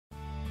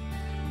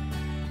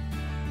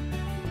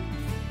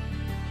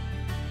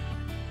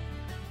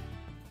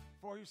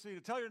you're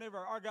seated. Tell your neighbor,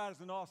 our God is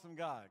an awesome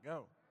God.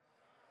 Go.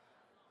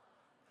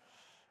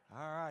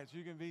 All right,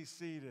 you can be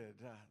seated.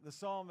 The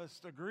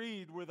psalmist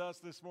agreed with us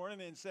this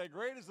morning and said,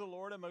 "Great is the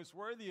Lord and most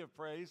worthy of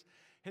praise.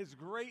 His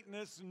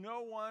greatness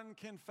no one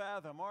can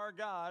fathom." Our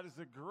God is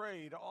a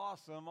great,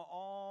 awesome,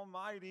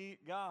 almighty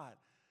God.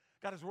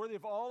 God is worthy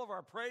of all of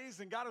our praise,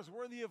 and God is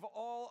worthy of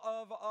all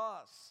of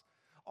us.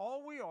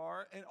 All we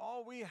are and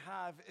all we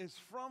have is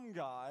from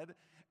God,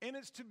 and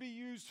it's to be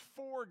used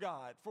for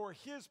God, for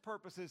His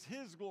purposes,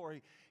 His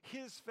glory,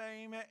 His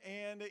fame,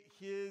 and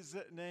His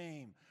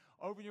name.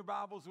 Open your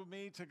Bibles with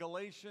me to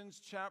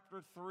Galatians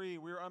chapter 3.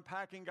 We're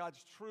unpacking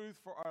God's truth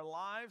for our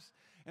lives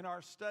in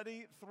our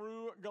study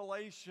through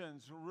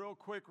Galatians. Real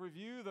quick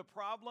review. The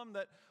problem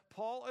that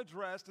Paul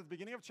addressed at the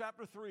beginning of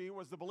chapter 3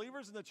 was the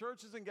believers in the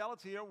churches in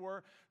Galatia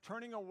were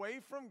turning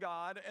away from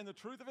God and the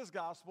truth of His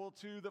gospel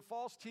to the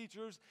false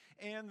teachers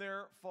and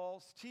their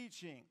false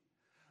teaching.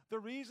 The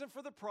reason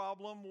for the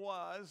problem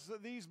was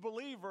these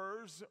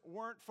believers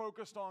weren't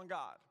focused on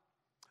God.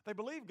 They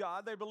believed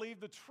God, they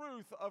believed the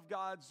truth of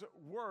God's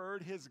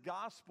word, His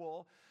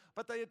gospel,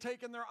 but they had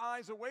taken their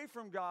eyes away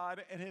from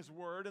God and His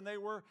word, and they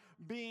were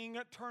being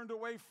turned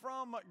away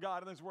from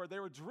God and His word.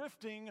 They were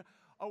drifting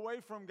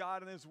away from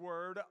God and His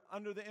word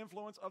under the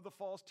influence of the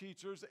false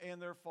teachers and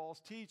their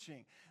false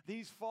teaching.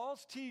 These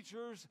false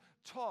teachers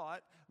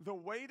taught the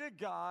way to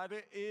God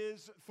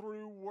is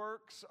through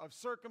works of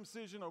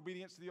circumcision,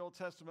 obedience to the Old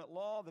Testament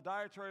law, the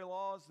dietary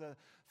laws, the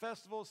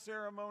festivals,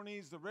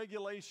 ceremonies, the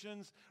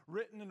regulations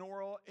written and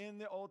oral in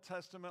the Old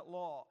Testament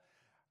law.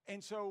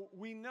 And so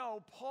we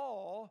know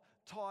Paul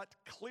taught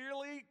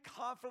clearly,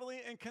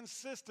 confidently, and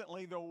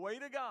consistently the way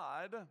to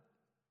God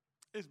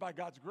is by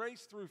God's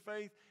grace through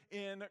faith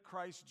in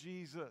Christ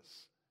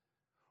Jesus.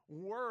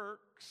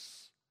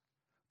 Works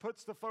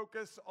puts the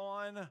focus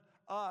on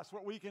us,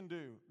 what we can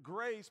do.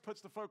 Grace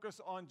puts the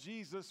focus on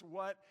Jesus,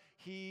 what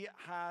He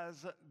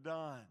has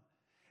done.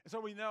 And so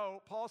we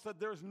know, Paul said,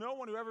 there's no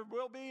one who ever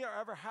will be or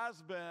ever has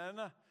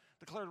been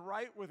declared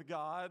right with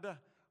God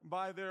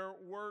by their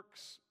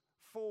works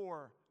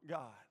for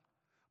God.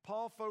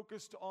 Paul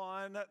focused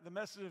on the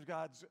message of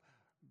God's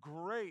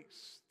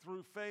grace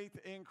through faith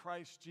in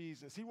Christ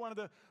Jesus. He wanted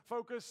to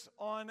focus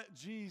on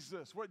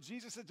Jesus, what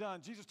Jesus had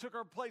done. Jesus took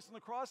our place on the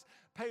cross,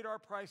 paid our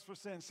price for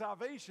sin.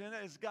 Salvation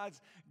is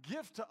God's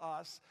gift to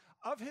us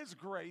of His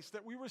grace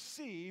that we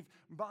receive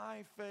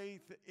by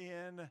faith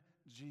in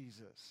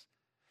Jesus.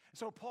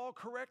 So Paul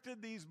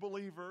corrected these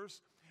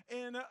believers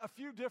in a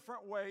few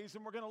different ways,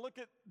 and we're going to look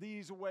at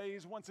these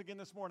ways once again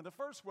this morning. The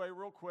first way,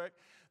 real quick,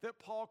 that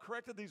Paul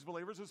corrected these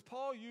believers is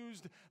Paul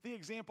used the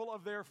example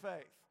of their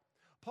faith.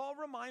 Paul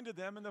reminded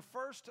them in the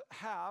first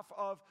half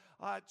of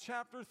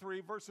chapter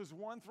 3, verses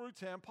 1 through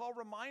 10, Paul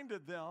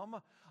reminded them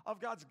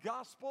of God's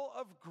gospel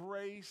of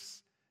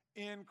grace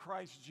in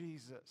Christ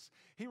Jesus.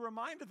 He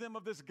reminded them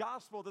of this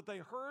gospel that they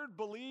heard,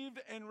 believed,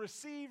 and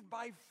received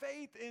by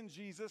faith in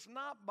Jesus,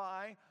 not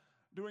by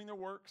doing the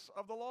works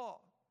of the law.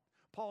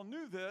 Paul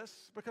knew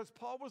this because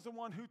Paul was the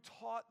one who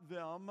taught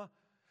them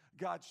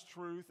God's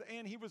truth,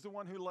 and he was the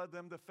one who led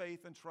them to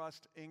faith and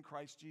trust in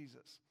Christ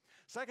Jesus.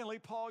 Secondly,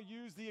 Paul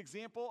used the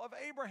example of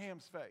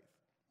Abraham's faith.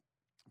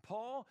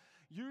 Paul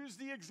used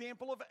the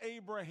example of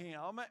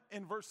Abraham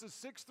in verses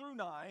 6 through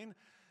 9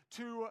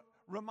 to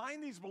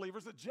remind these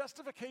believers that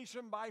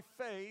justification by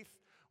faith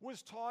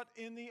was taught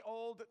in the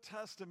Old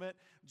Testament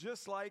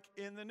just like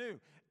in the New.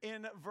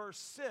 In verse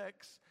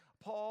 6,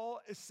 Paul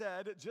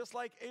said, just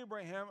like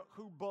Abraham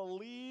who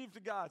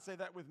believed God, say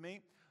that with me,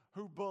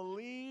 who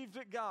believed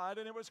God,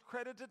 and it was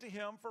credited to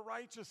him for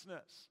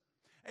righteousness.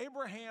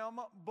 Abraham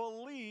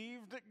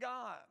believed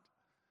God.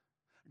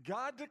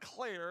 God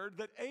declared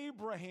that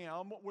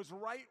Abraham was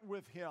right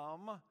with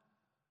Him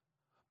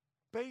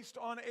based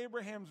on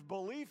Abraham's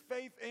belief,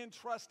 faith, and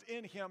trust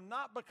in Him,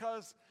 not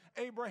because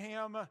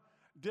Abraham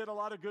did a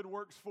lot of good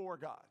works for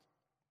God.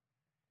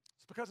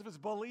 It's because of his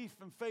belief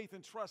and faith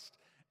and trust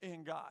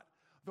in God.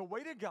 The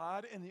way to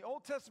God in the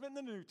Old Testament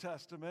and the New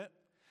Testament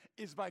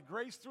is by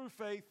grace through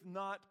faith,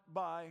 not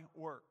by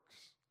works.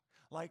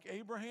 Like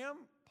Abraham,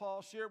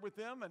 Paul shared with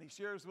them, and he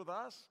shares with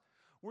us,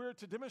 we're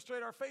to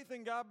demonstrate our faith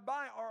in God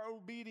by our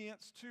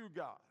obedience to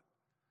God.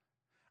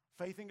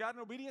 Faith in God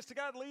and obedience to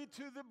God lead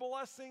to the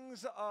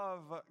blessings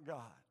of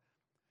God.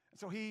 And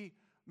so he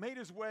made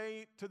his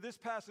way to this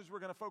passage we're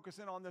going to focus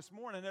in on this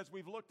morning as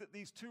we've looked at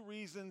these two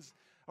reasons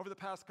over the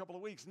past couple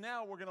of weeks.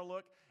 Now we're going to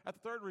look at the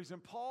third reason.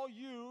 Paul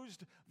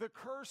used the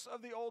curse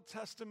of the Old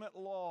Testament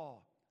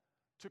law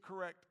to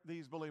correct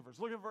these believers.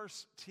 Look at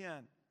verse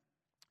 10.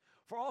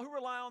 For all who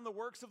rely on the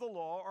works of the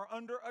law are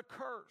under a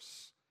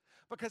curse,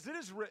 because it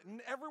is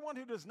written, everyone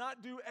who does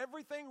not do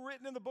everything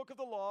written in the book of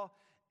the law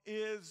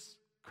is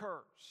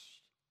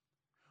cursed.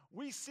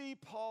 We see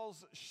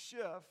Paul's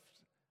shift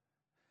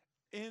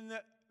in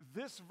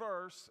this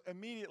verse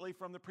immediately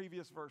from the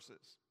previous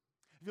verses.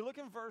 If you look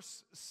in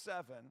verse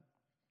 7,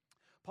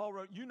 Paul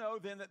wrote, you know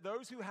then that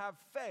those who have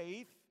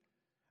faith,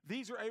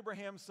 these are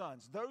Abraham's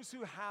sons. Those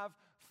who have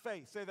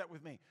faith, say that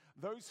with me.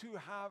 Those who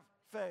have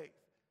faith.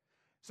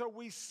 So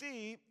we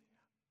see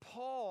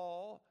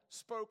Paul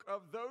spoke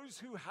of those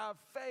who have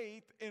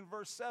faith in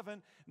verse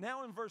 7.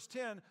 Now in verse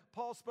 10,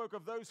 Paul spoke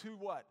of those who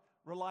what?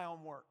 Rely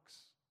on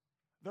works.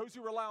 Those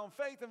who rely on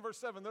faith in verse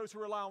 7, those who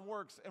rely on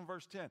works in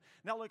verse 10.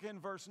 Now look in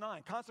verse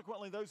 9.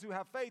 Consequently, those who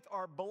have faith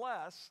are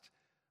blessed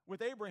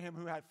with Abraham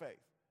who had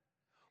faith.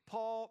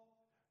 Paul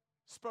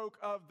spoke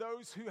of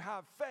those who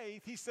have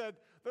faith. He said,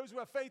 those who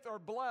have faith are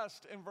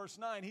blessed in verse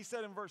 9. He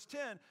said in verse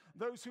 10,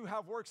 those who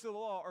have works of the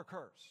law are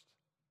cursed.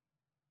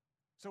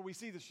 So we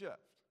see the shift.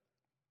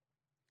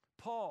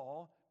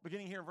 Paul,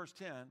 beginning here in verse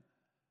 10,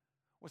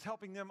 was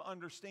helping them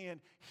understand.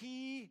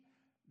 He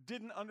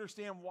didn't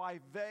understand why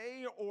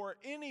they or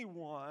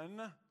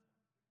anyone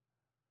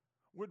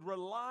would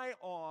rely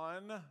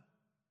on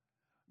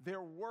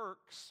their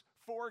works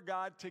for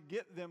God to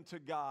get them to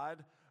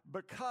God,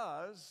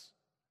 because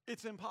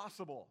it's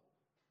impossible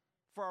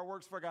for our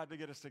works for God to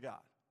get us to God.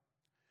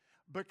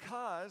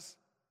 Because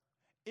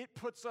it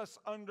puts us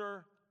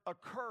under a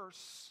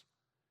curse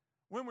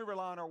when we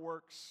rely on our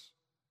works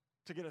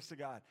to get us to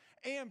God.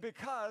 And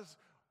because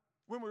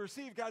when we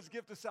receive God's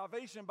gift of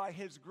salvation by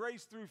His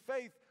grace through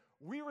faith,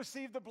 we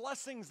receive the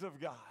blessings of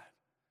God.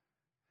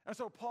 And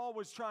so Paul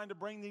was trying to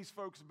bring these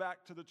folks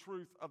back to the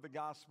truth of the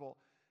gospel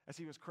as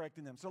he was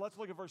correcting them. So let's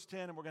look at verse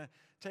 10, and we're going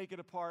to take it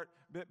apart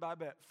bit by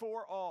bit.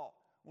 For all.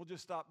 We'll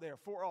just stop there.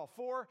 For all.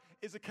 For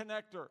is a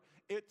connector.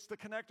 It's the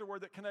connector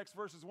word that connects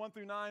verses 1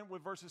 through 9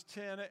 with verses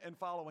 10 and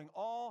following.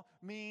 All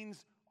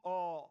means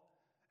all.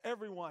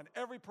 Everyone,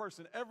 every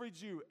person, every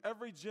Jew,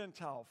 every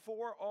Gentile.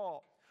 For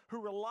all who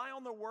rely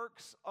on the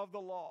works of the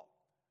law.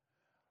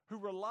 Who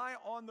rely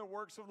on the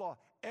works of law.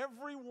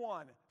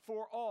 Everyone,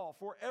 for all,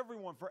 for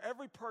everyone, for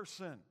every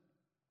person,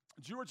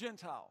 Jew or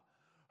Gentile,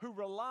 who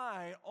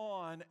rely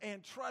on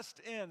and trust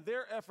in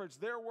their efforts,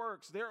 their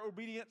works, their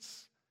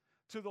obedience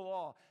to the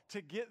law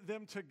to get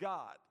them to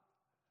God.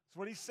 That's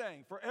what he's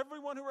saying. For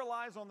everyone who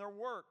relies on their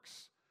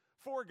works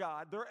for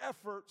God, their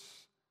efforts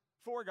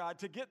for God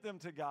to get them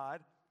to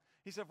God,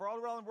 he said, for all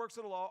who rely on the works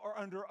of the law are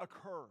under a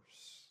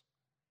curse.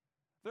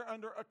 They're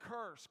under a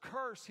curse.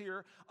 Curse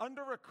here,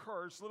 under a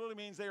curse, literally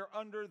means they are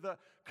under the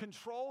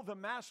control, the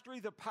mastery,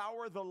 the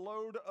power, the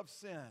load of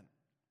sin.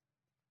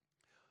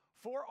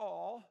 For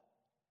all,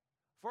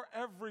 for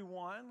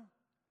everyone,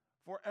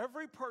 for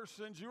every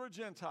person, Jew or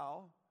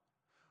Gentile,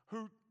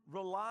 who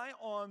rely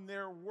on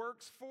their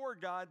works for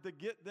God to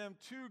get them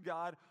to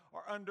God,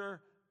 are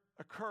under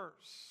a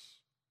curse.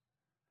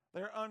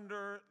 They're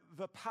under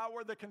the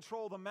power, the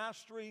control, the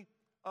mastery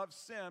of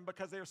sin,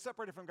 because they are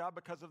separated from God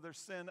because of their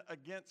sin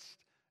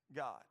against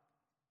God.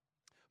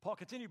 Paul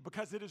continued,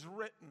 because it is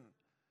written.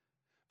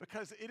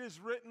 Because it is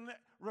written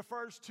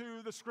refers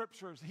to the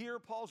scriptures. Here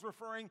Paul's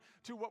referring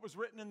to what was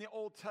written in the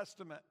Old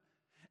Testament.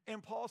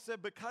 And Paul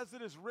said, because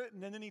it is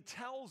written, and then he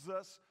tells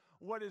us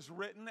what is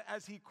written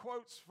as he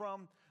quotes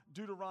from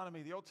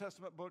Deuteronomy, the Old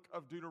Testament book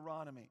of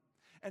Deuteronomy.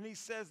 And he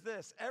says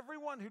this,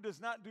 everyone who does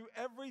not do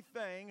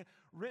everything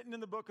written in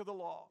the book of the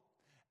law.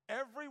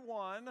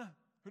 Everyone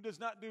who does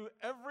not do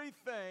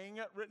everything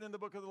written in the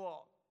book of the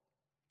law.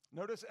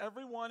 Notice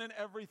everyone and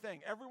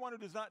everything. Everyone who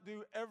does not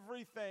do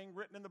everything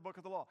written in the book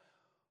of the law.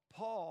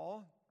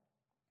 Paul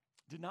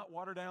did not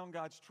water down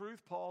God's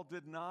truth. Paul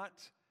did not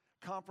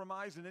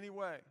compromise in any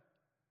way.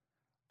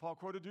 Paul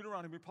quoted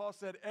Deuteronomy. Paul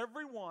said,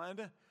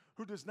 everyone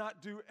who does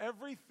not do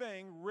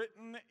everything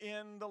written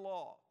in the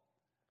law.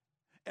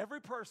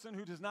 Every person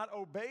who does not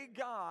obey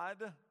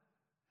God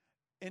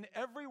in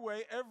every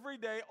way, every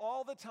day,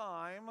 all the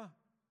time,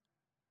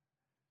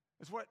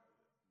 is what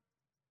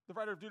the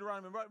writer of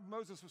Deuteronomy, what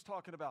Moses was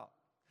talking about.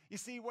 You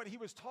see, what he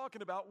was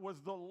talking about was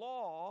the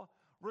law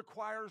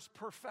requires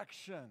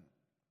perfection.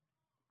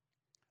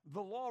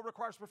 The law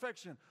requires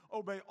perfection.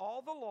 Obey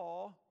all the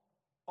law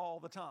all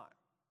the time.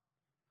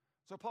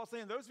 So Paul's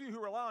saying, those of you who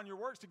rely on your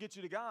works to get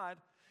you to God,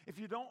 if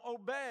you don't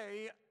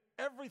obey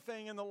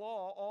everything in the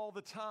law all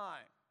the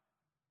time,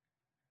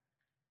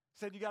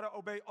 said you got to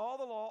obey all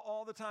the law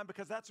all the time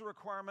because that's a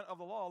requirement of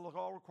the law. The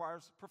law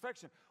requires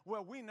perfection.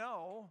 Well, we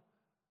know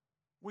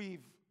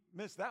we've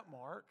missed that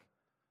mark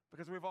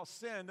because we've all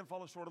sinned and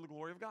fallen short of the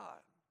glory of God.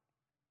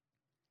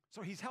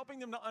 So he's helping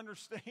them to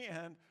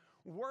understand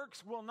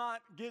works will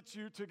not get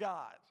you to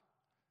God.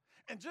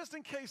 And just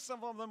in case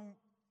some of them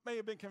may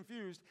have been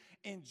confused,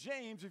 in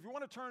James, if you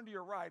want to turn to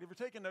your right, if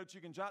you're taking notes,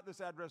 you can jot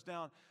this address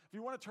down. If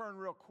you want to turn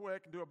real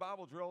quick and do a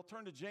Bible drill,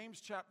 turn to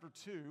James chapter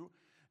 2.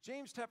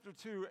 James chapter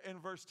 2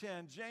 and verse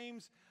 10.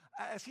 James,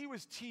 as he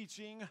was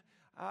teaching,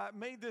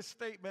 made this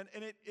statement,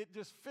 and it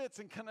just fits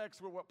and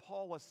connects with what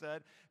Paul has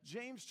said.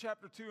 James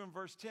chapter 2 and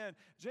verse 10,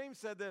 James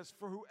said this,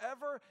 for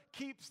whoever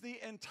keeps the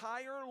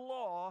entire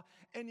law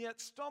and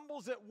yet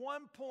stumbles at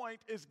one point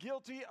is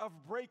guilty of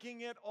breaking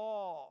it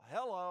all.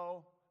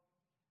 Hello.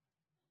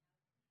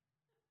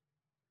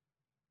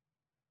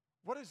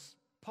 What is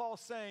Paul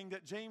saying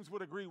that James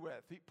would agree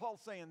with?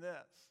 Paul's saying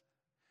this,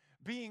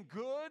 being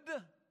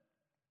good,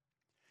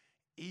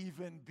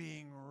 even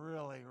being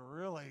really,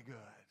 really good,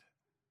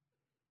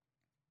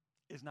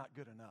 is not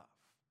good enough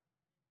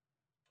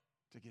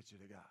to get you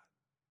to God.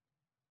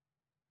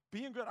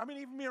 Being good, I mean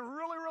even being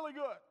really, really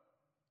good,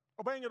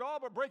 obeying it all,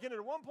 but breaking it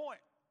at one point,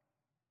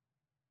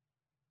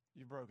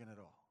 you've broken it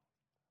all.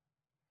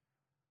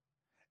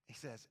 He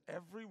says,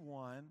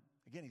 everyone,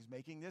 again, he's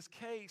making this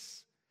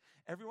case,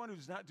 everyone who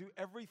does not do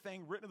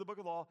everything written in the book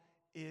of the law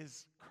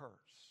is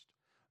cursed.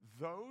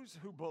 Those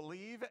who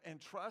believe and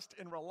trust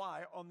and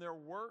rely on their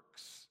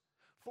works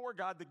for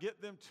God to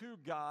get them to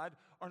God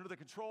are under the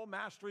control,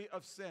 mastery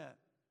of sin,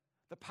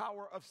 the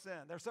power of sin.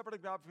 They're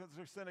separated from God because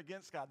they're sin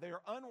against God. They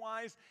are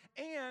unwise,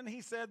 and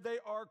he said they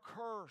are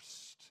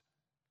cursed.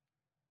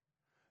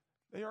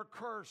 They are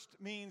cursed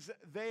means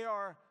they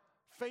are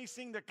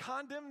facing the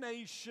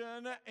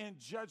condemnation and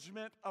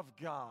judgment of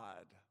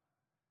God.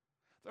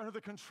 They're under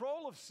the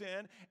control of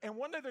sin, and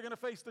one day they're going to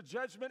face the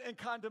judgment and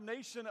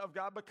condemnation of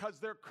God because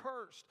they're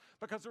cursed,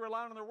 because they're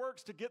relying on their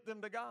works to get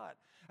them to God.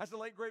 As the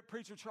late great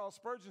preacher Charles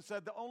Spurgeon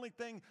said, the only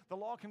thing the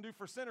law can do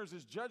for sinners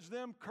is judge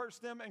them, curse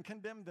them, and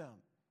condemn them.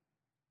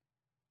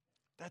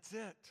 That's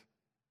it.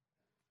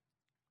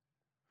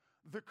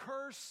 The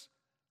curse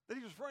that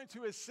he's referring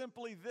to is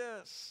simply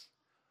this: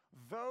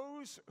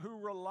 those who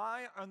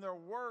rely on their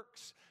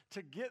works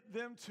to get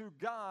them to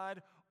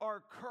God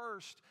are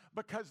cursed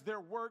because their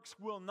works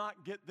will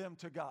not get them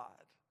to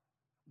God.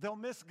 They'll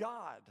miss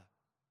God.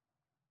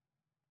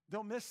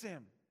 They'll miss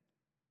him.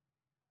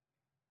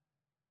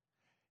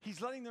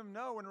 He's letting them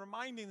know and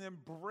reminding them,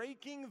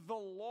 breaking the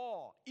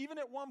law, even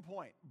at one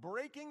point,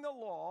 breaking the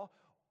law,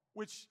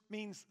 which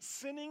means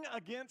sinning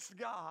against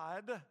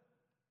God,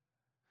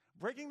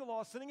 breaking the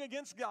law, sinning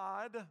against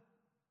God,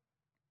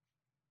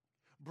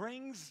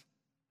 brings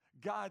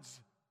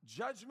God's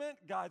judgment,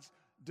 God's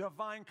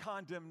divine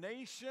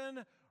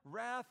condemnation,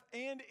 wrath,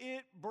 and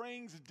it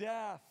brings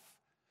death.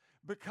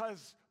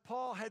 Because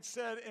Paul had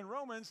said in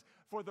Romans,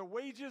 for the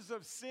wages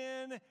of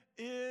sin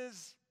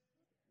is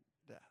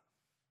death.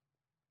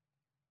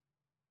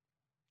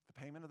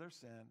 The payment of their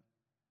sin,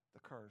 the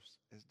curse,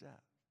 is death.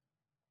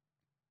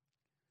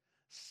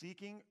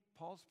 Seeking,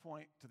 Paul's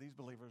point to these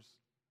believers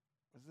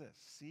was this: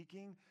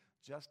 seeking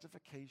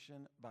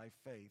justification by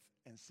faith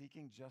and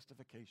seeking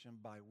justification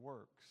by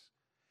works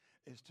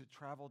is to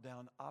travel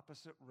down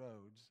opposite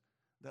roads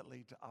that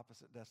lead to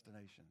opposite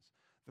destinations.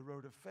 The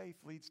road of faith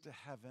leads to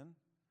heaven.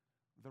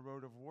 The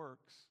road of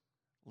works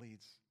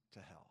leads to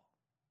hell.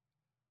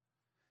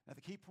 Now,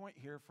 the key point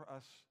here for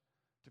us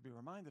to be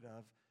reminded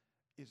of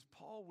is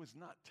Paul was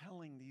not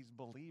telling these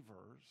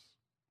believers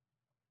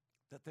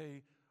that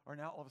they are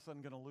now all of a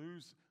sudden going to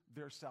lose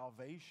their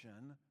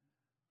salvation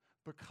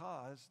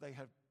because they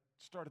have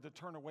started to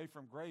turn away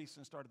from grace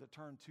and started to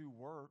turn to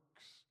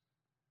works.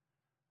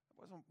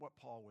 That wasn't what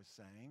Paul was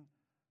saying.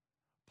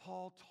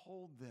 Paul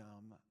told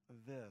them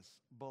this: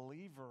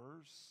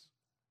 believers,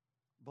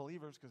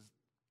 because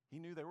he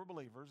knew they were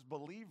believers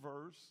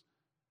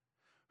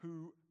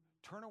who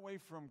turn away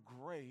from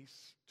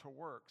grace to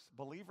works,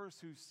 believers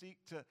who seek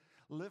to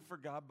live for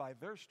God by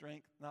their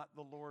strength, not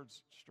the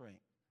Lord's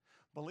strength,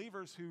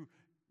 believers who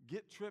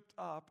get tripped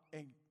up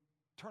and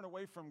turn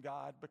away from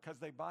God because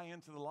they buy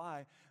into the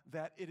lie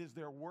that it is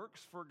their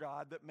works for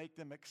God that make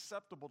them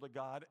acceptable to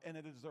God, and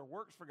it is their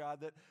works for God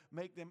that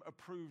make them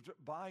approved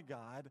by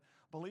God.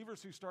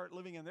 Believers who start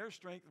living in their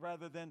strength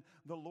rather than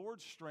the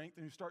Lord's strength,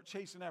 and who start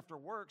chasing after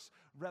works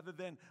rather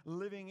than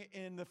living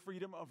in the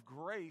freedom of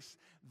grace,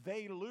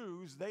 they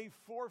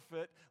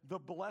forfeit the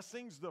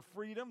blessings, the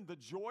freedom, the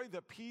joy,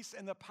 the peace,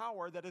 and the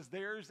power that is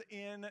theirs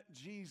in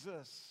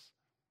Jesus.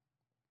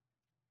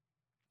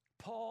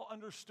 Paul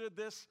understood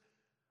this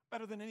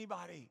better than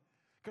anybody,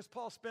 because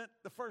Paul spent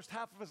the first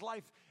half of his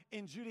life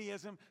in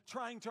Judaism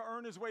trying to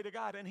earn his way to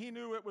God, and he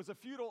knew it was a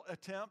futile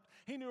attempt.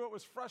 He knew it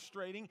was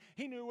frustrating.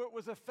 He knew it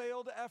was a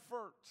failed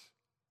effort.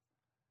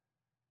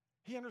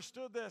 He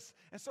understood this,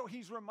 and so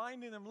he's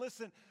reminding them,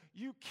 listen,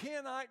 you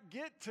cannot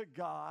get to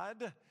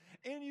God,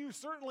 and you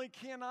certainly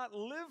cannot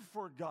live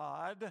for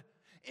God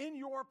in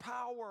your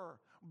power,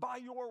 by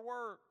your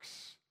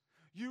works.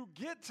 You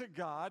get to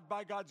God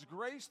by God's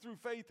grace through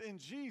faith in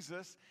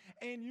Jesus,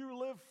 and you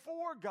live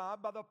for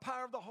God by the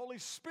power of the Holy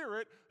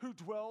Spirit who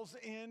dwells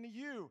in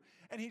you.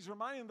 And he's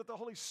reminding them that the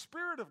Holy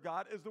Spirit of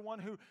God is the one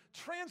who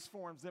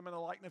transforms them in the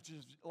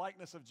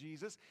likeness of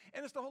Jesus,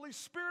 and it's the Holy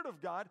Spirit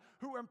of God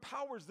who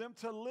empowers them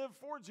to live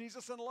for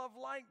Jesus and love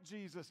like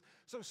Jesus.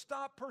 So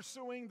stop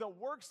pursuing the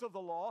works of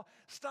the law.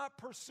 Stop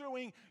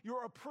pursuing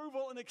your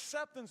approval and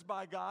acceptance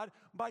by God,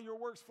 by your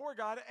works for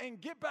God, and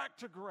get back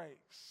to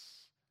grace.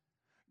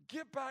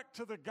 Get back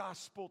to the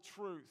gospel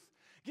truth.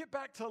 Get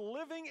back to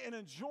living and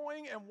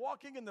enjoying and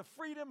walking in the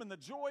freedom and the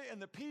joy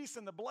and the peace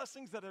and the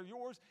blessings that are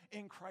yours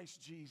in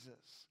Christ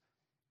Jesus.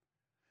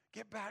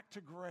 Get back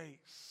to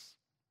grace.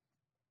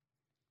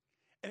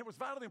 And it was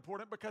vitally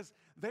important because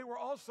they were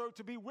also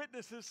to be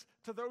witnesses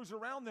to those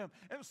around them.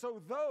 And so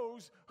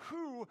those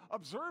who,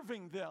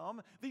 observing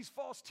them, these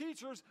false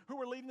teachers who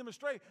were leading them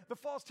astray, the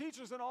false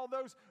teachers and all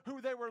those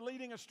who they were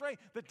leading astray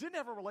that didn't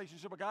have a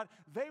relationship with God,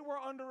 they were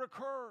under a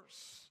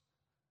curse.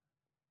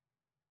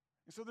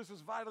 And so this was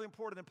vitally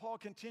important. And Paul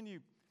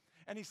continued,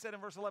 and he said in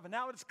verse 11,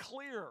 now it's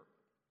clear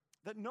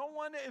that no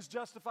one is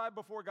justified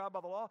before God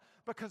by the law,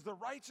 because the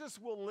righteous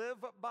will live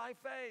by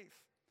faith.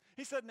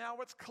 He said, now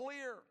it's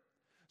clear.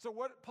 So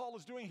what Paul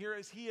is doing here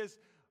is he is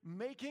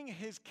making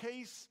his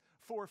case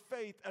for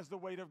faith as the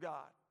weight of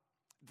God.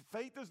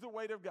 Faith is the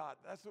weight of God.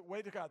 That's the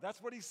weight of God.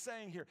 That's what he's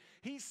saying here.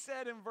 He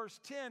said in verse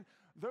 10,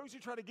 those who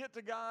try to get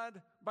to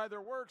God by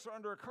their works are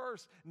under a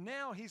curse.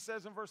 Now he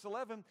says in verse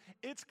 11,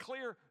 it's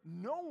clear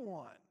no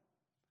one,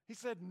 he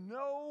said,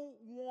 no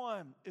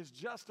one is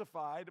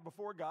justified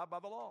before God by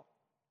the law.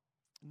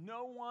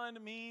 No one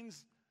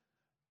means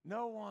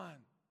no one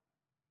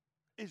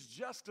is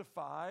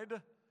justified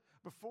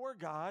before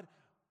God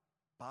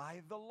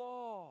by the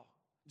law.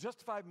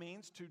 Justified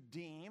means to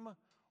deem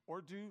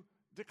or to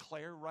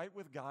declare right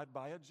with God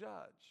by a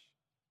judge.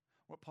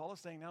 What Paul is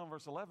saying now in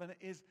verse 11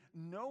 is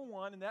no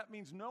one, and that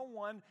means no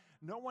one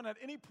at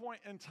any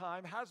point in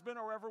time has been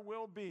or ever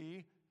will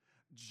be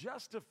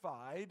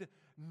justified.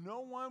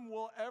 No one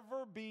will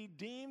ever be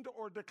deemed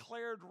or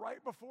declared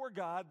right before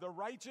God, the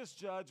righteous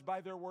judge, by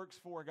their works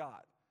for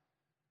God.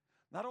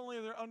 Not only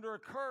are they under a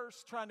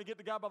curse trying to get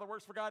to God by the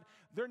works for God,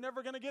 they're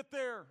never going to get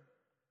there.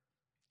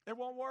 It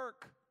won't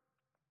work.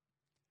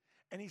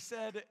 And he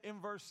said in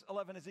verse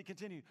 11 as he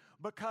continued,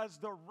 because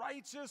the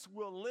righteous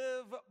will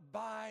live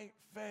by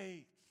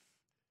faith.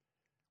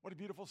 What a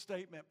beautiful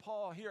statement.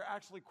 Paul here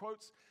actually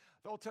quotes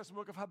the Old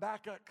Testament book of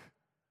Habakkuk.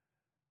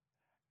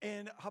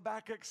 And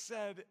Habakkuk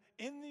said,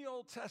 in the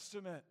Old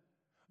Testament,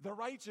 the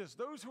righteous,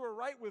 those who are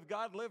right with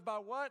God, live by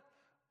what?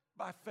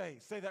 By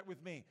faith. Say that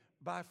with me.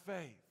 By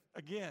faith.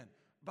 Again,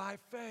 by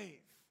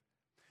faith.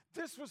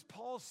 This was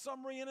Paul's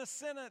summary in a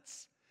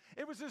sentence.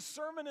 It was his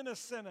sermon in a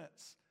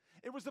sentence.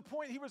 It was the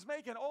point he was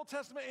making, Old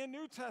Testament and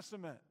New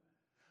Testament.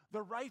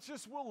 The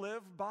righteous will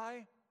live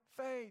by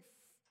faith.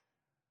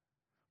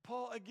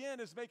 Paul, again,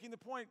 is making the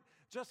point,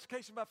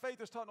 justification by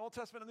faith is taught in Old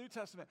Testament and New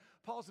Testament.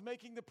 Paul's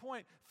making the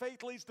point,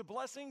 faith leads to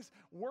blessings,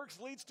 works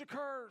leads to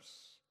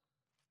curse.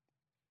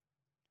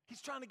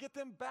 He's trying to get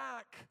them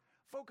back,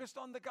 focused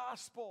on the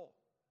gospel,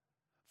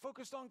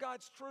 focused on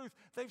God's truth.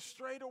 They've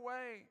strayed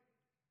away.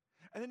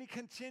 And then he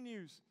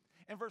continues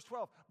in verse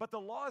 12, but the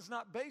law is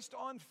not based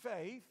on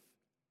faith.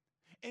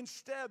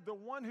 Instead, the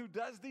one who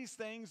does these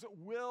things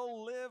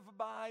will live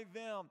by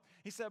them.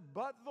 He said,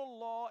 but the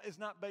law is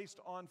not based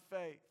on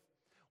faith.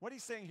 What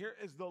he's saying here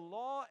is the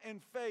law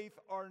and faith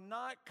are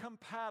not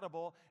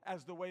compatible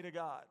as the way to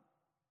God.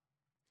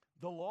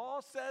 The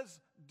law says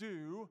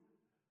do.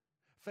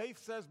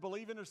 Faith says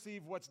believe and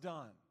receive what's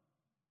done.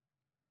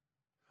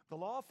 The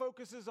law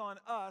focuses on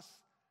us.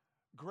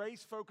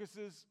 Grace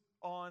focuses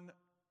on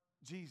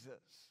Jesus.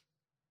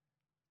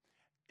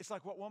 It's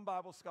like what one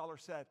Bible scholar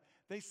said.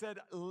 They said,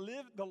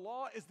 the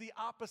law is the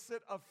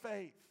opposite of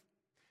faith.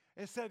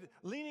 It said,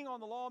 leaning on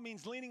the law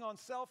means leaning on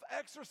self.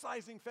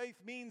 Exercising faith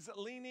means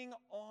leaning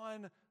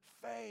on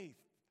faith.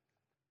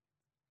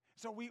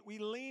 So we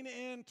lean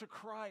into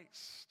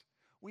Christ.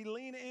 We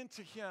lean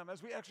into Him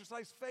as we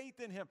exercise faith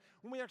in Him.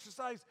 When we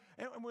exercise,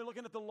 and we're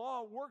looking at the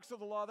law, works of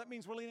the law, that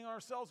means we're leaning on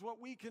ourselves,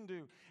 what we can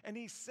do. And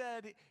he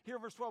said, here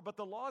verse 12, but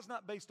the law is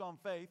not based on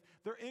faith.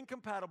 They're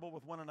incompatible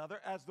with one another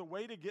as the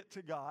way to get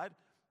to God.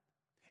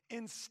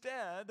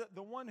 Instead,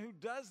 the one who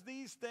does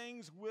these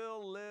things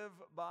will live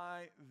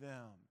by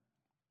them.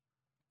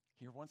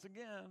 Here once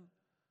again,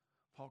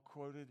 Paul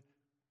quoted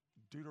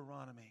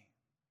Deuteronomy.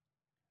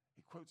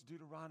 He quotes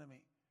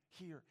Deuteronomy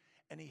here,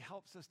 and he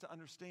helps us to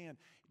understand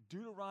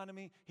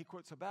Deuteronomy. He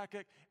quotes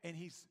Habakkuk, and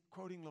he's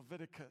quoting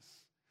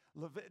Leviticus.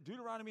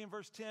 Deuteronomy in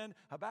verse 10,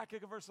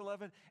 Habakkuk in verse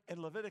 11,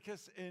 and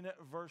Leviticus in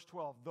verse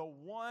 12. The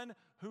one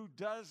who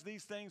does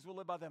these things will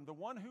live by them. The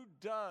one who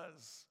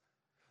does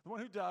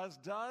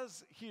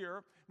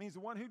here means the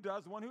one who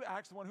does, the one who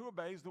acts, the one who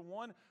obeys. The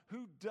one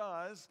who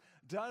does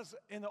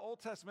in the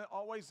Old Testament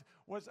always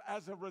was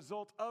as a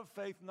result of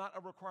faith, not a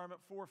requirement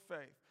for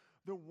faith.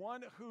 The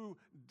one who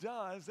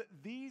does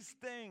these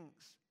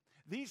things,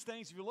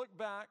 if you look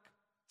back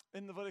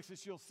in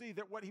Leviticus, you'll see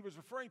that what he was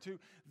referring to,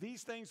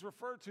 these things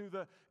refer to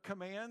the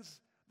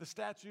commands, the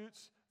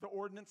statutes, the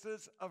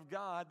ordinances of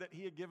God that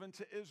he had given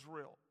to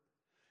Israel.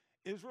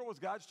 Israel was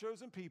God's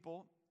chosen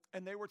people,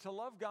 and they were to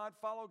love God,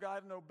 follow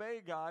God, and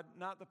obey God,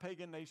 not the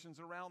pagan nations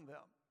around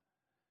them.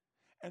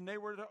 And they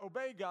were to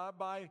obey God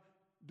by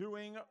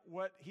doing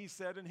what he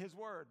said in his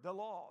word, the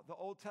law, the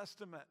Old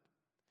Testament,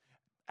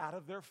 out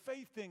of their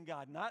faith in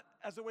God, not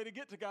as a way to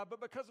get to God, but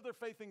because of their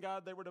faith in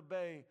God, they were to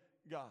obey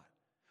God.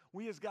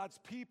 We as God's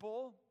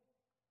people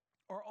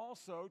are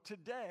also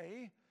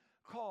today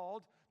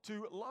called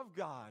to love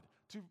God,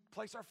 to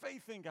place our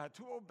faith in God,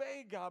 to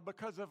obey God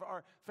because of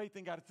our faith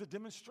in God. It's a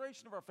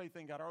demonstration of our faith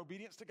in God, our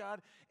obedience to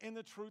God in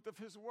the truth of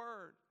his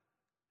word.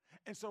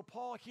 And so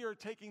Paul here,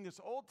 taking this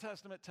Old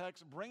Testament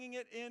text, bringing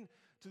it in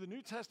to the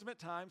New Testament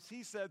times,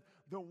 he said,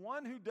 the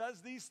one who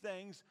does these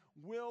things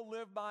will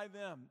live by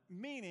them.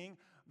 Meaning,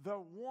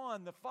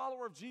 the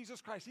follower of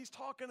Jesus Christ. He's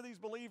talking to these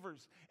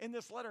believers in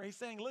this letter. He's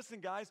saying,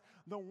 listen, guys,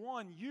 the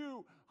one,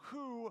 you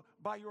who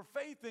by your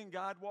faith in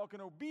God walk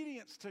in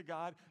obedience to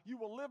God, you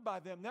will live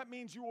by them. That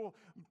means you will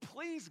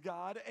please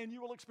God and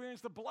you will experience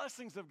the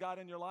blessings of God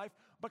in your life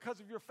because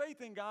of your faith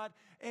in God,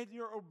 and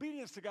your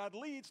obedience to God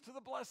leads to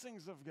the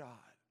blessings of God.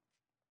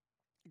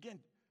 Again,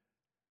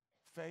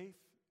 Faith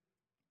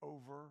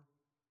over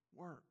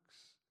works.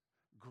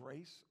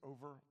 Grace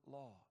over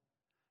law.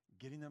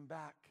 Getting them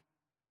back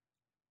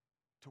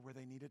to where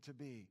they needed to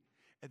be.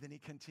 And then he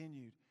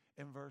continued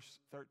in verse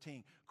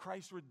 13.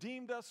 Christ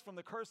redeemed us from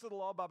the curse of the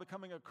law by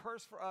becoming a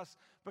curse for us,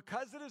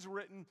 because it is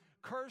written,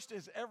 cursed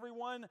is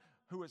everyone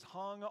who is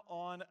hung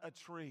on a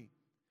tree.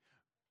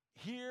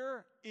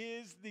 Here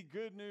is the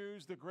good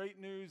news, the great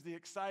news, the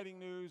exciting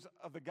news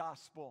of the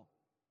gospel.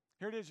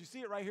 Here it is. You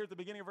see it right here at the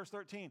beginning of verse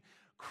 13.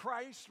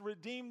 Christ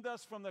redeemed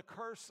us from the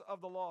curse of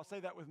the law.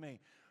 Say that with me.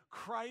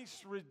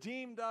 Christ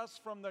redeemed us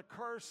from the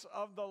curse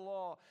of the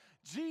law.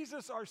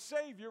 Jesus, our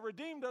Savior,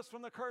 redeemed us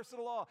from the curse of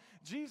the law.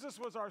 Jesus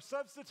was our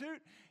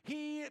substitute.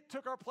 He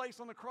took our place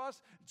on the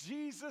cross.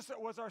 Jesus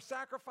was our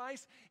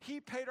sacrifice. He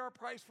paid our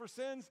price for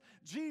sins.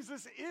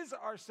 Jesus is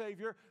our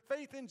Savior.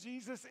 Faith in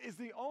Jesus is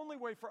the only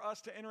way for us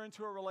to enter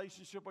into a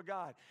relationship with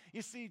God.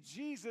 You see,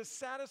 Jesus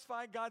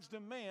satisfied God's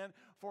demand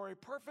for a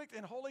perfect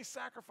and holy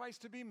sacrifice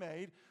to be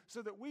made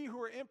so that we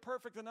who are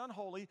imperfect and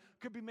unholy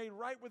could be made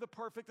right with a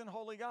perfect and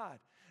holy God.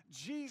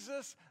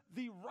 Jesus,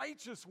 the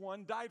righteous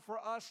one, died for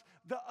us,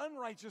 the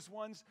unrighteous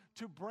ones,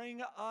 to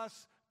bring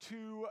us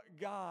to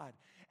God.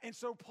 And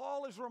so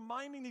Paul is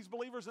reminding these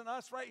believers and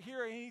us right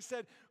here, and he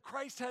said,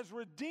 Christ has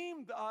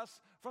redeemed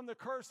us from the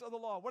curse of the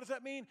law. What does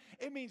that mean?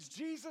 It means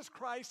Jesus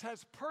Christ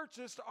has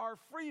purchased our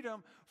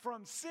freedom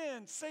from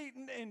sin,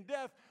 Satan, and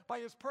death by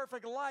his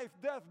perfect life,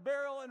 death,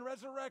 burial, and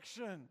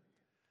resurrection.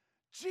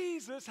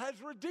 Jesus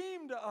has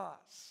redeemed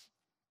us.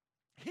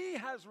 He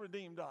has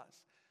redeemed us.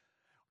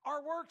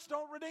 Our works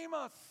don't redeem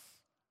us.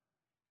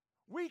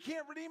 We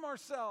can't redeem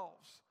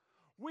ourselves.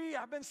 We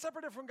have been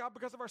separated from God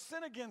because of our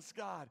sin against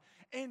God.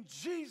 And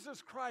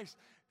Jesus Christ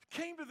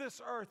came to this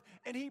earth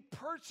and he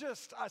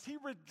purchased us. He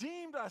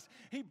redeemed us.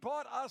 He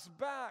bought us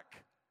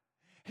back.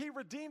 He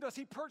redeemed us.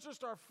 He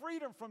purchased our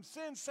freedom from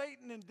sin,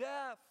 Satan, and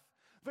death,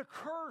 the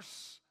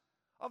curse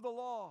of the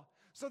law,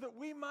 so that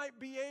we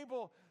might be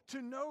able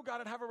to know God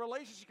and have a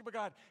relationship with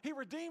God. He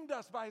redeemed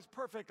us by his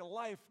perfect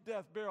life,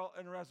 death, burial,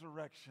 and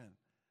resurrection.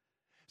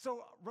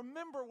 So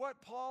remember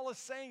what Paul is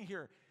saying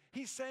here.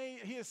 He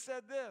has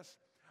said this.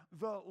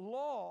 The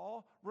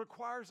law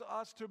requires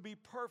us to be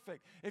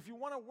perfect. If you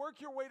want to work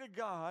your way to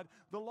God,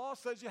 the law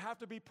says you have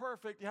to be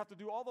perfect. You have to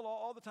do all the law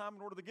all the time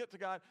in order to get to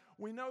God.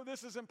 We know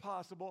this is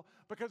impossible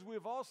because we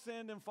have all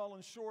sinned and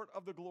fallen short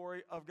of the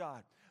glory of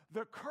God.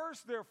 The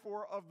curse,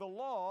 therefore, of the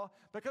law,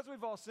 because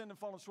we've all sinned and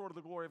fallen short of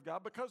the glory of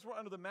God, because we're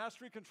under the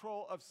mastery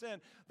control of sin,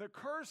 the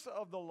curse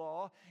of the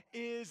law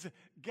is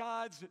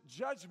God's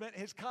judgment,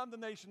 his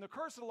condemnation. The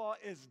curse of the law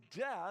is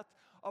death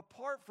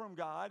apart from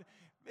God,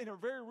 in a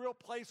very real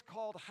place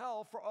called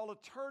hell for all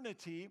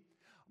eternity,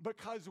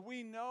 because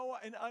we know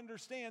and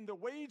understand the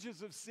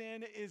wages of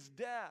sin is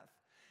death.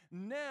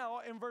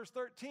 Now, in verse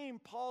 13,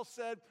 Paul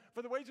said,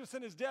 for the wages of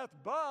sin is death,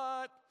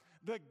 but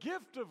the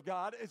gift of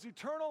God is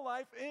eternal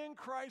life in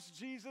Christ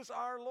Jesus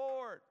our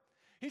Lord.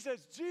 He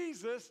says,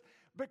 Jesus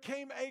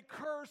became a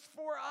curse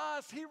for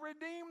us. He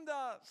redeemed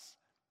us.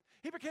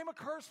 He became a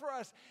curse for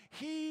us.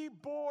 He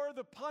bore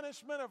the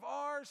punishment of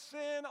our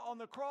sin on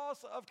the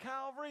cross of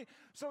Calvary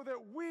so that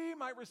we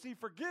might receive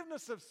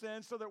forgiveness of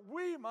sin, so that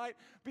we might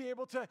be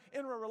able to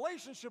enter a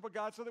relationship with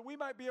God, so that we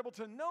might be able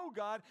to know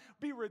God,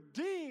 be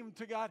redeemed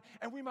to God,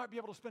 and we might be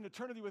able to spend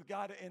eternity with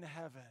God in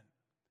heaven.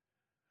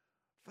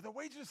 For the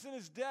wages of sin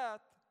is death,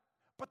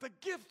 but the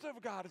gift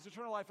of God is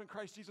eternal life in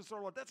Christ Jesus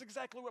our Lord. That's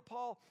exactly what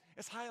Paul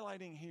is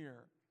highlighting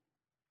here.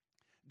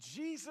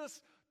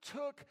 Jesus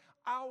took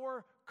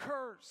our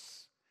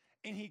curse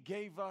and he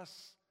gave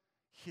us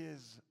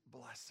his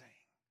blessing.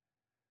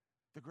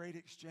 The great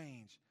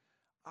exchange.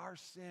 Our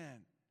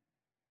sin,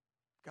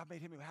 God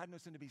made him who had no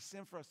sin to be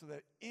sin for us so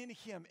that in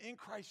him, in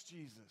Christ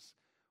Jesus,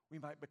 we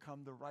might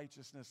become the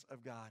righteousness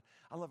of God.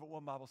 I love what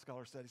one Bible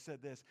scholar said. He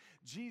said this,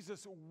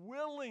 Jesus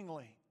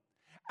willingly,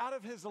 out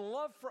of his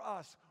love for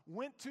us,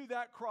 went to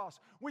that cross,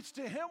 which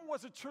to him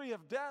was a tree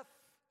of death,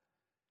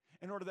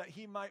 in order that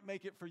he might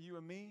make it for you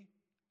and me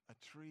a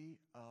tree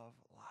of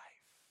life.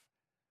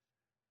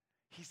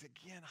 He's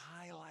again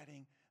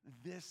highlighting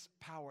this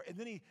power. And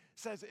then he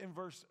says in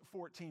verse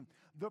 14,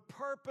 the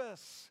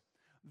purpose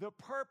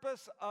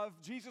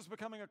of Jesus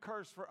becoming a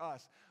curse for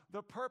us,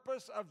 the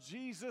purpose of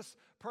Jesus'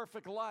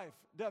 perfect life,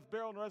 death,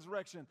 burial, and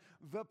resurrection,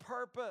 the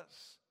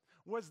purpose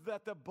was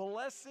that the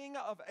blessing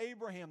of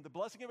Abraham,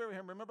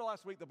 remember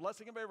last week, the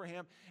blessing of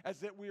Abraham, as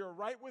that we are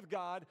right with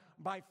God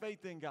by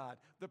faith in God.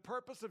 The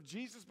purpose of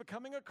Jesus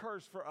becoming a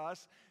curse for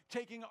us,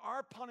 taking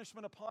our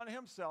punishment upon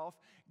himself,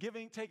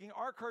 taking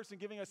our curse and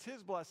giving us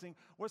his blessing,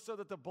 was so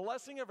that the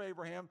blessing of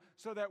Abraham,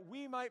 so that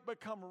we might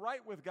become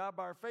right with God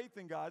by our faith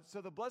in God,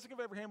 so the blessing of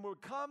Abraham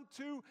would come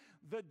to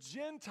the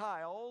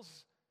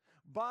Gentiles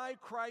by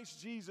Christ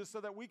Jesus,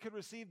 so that we could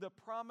receive the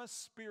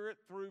promised Spirit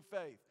through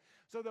faith.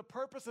 So the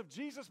purpose of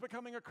Jesus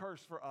becoming a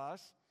curse for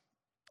us,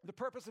 the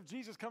purpose of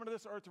Jesus coming to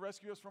this earth to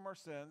rescue us from our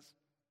sins,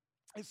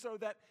 is so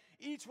that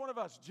each one of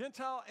us,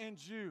 Gentile and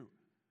Jew,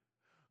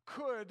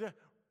 could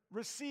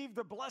receive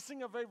the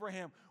blessing of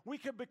Abraham. We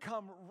can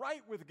become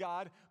right with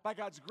God by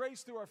God's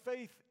grace through our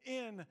faith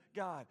in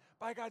God,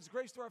 by God's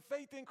grace through our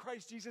faith in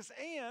Christ Jesus,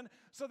 and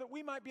so that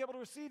we might be able to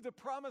receive the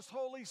promised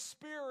Holy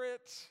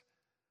Spirit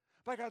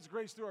by God's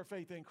grace through our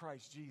faith in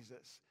Christ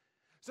Jesus.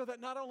 So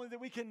that not only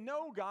that we can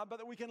know God, but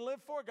that we can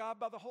live for God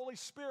by the Holy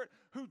Spirit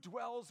who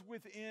dwells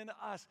within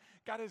us.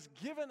 God has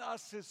given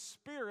us His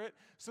Spirit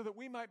so that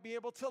we might be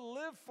able to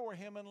live for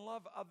Him and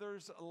love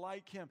others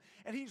like Him.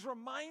 And He's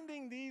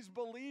reminding these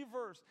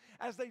believers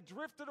as they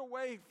drifted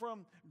away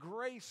from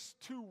grace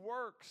to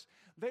works.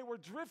 They were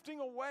drifting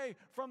away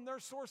from their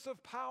source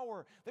of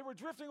power. They were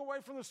drifting away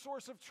from the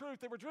source of truth.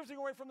 They were drifting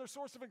away from their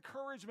source of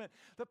encouragement,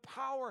 the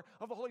power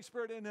of the Holy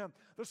Spirit in them,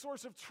 the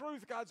source of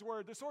truth, God's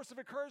Word, the source of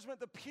encouragement,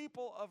 the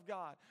people of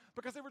God,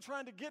 because they were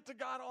trying to get to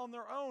God on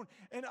their own,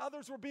 and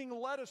others were being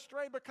led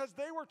astray because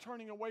they were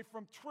turning away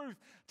from truth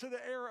to the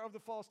error of the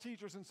false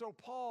teachers. And so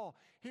Paul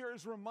here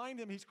is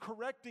reminding them, he's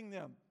correcting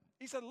them.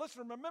 He said,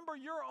 listen, remember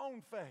your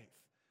own faith.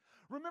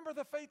 Remember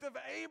the faith of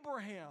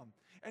Abraham.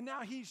 And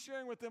now he's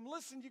sharing with them,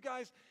 listen, you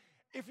guys,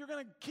 if you're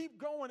going to keep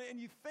going and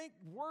you think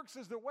works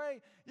is the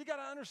way, you got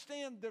to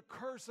understand the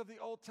curse of the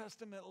Old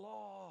Testament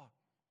law.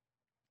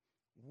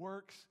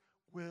 Works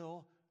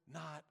will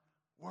not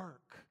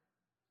work.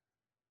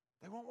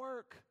 They won't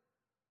work.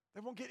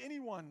 They won't get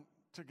anyone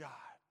to God.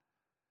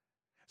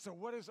 So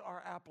what is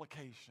our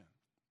application?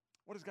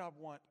 What does God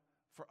want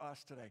for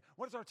us today?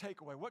 What is our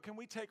takeaway? What can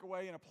we take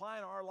away and apply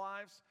in our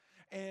lives?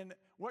 And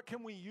what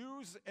can we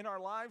use in our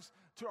lives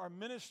to our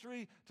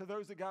ministry, to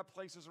those that God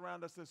places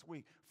around us this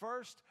week?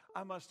 First,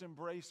 I must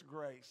embrace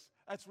grace.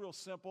 That's real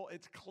simple.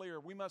 It's clear.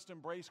 We must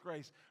embrace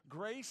grace.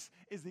 Grace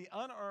is the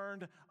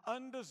unearned,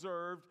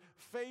 undeserved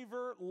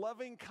favor,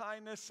 loving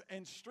kindness,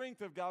 and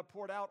strength of God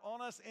poured out on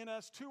us, in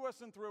us, to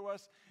us, and through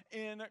us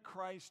in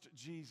Christ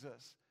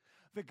Jesus.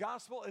 The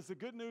gospel is the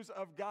good news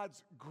of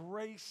God's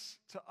grace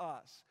to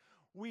us.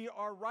 We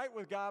are right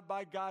with God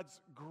by God's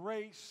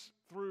grace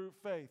through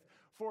faith.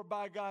 For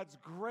by God's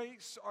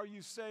grace are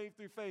you saved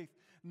through faith,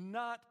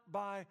 not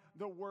by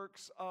the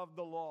works of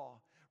the law.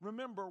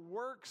 Remember,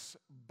 works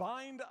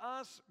bind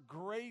us,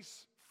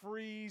 grace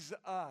frees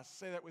us.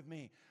 Say that with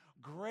me.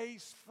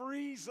 Grace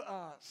frees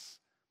us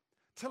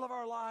to live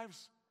our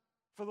lives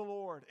for the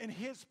Lord in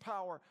His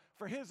power,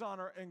 for His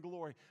honor and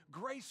glory.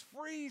 Grace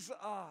frees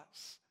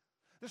us.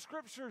 The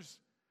scriptures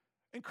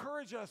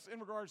encourage us in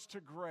regards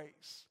to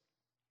grace.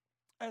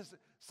 As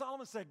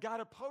Solomon said, God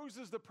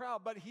opposes the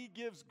proud, but He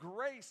gives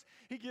grace.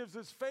 He gives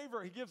His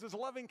favor. He gives His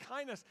loving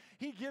kindness.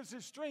 He gives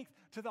His strength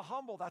to the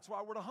humble. That's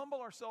why we're to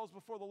humble ourselves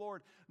before the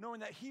Lord,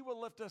 knowing that He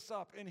will lift us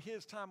up in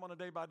His time on a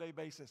day-by-day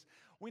basis.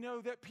 We know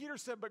that Peter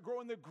said, but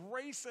grow in the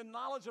grace and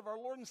knowledge of our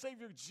Lord and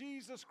Savior,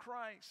 Jesus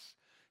Christ.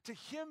 To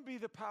Him be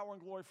the power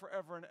and glory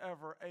forever and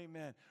ever.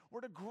 Amen.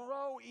 We're to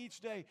grow each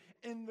day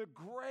in the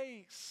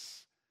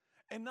grace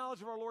and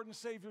knowledge of our Lord and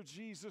Savior,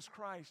 Jesus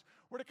Christ.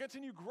 We're to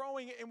continue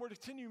growing and we're to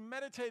continue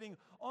meditating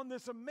on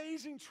this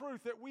amazing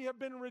truth that we have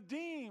been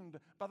redeemed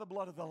by the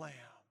blood of the Lamb.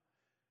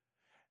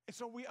 And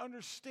so we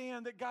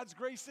understand that God's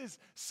grace is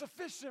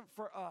sufficient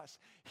for us.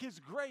 His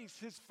grace,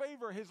 His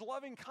favor, His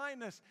loving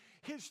kindness,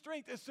 His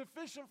strength is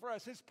sufficient for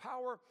us. His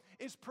power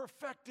is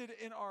perfected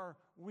in our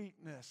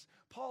weakness.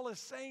 Paul is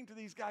saying to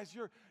these guys,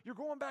 you're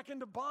going back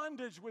into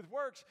bondage with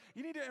works.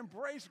 You need to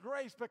embrace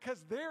grace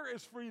because there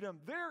is freedom,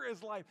 there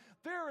is life,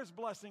 there is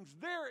blessings,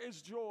 there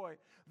is joy,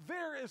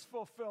 there is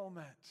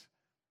fulfillment.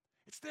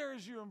 It's there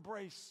as you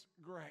embrace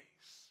grace.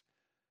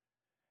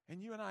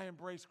 And you and I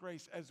embrace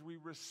grace as we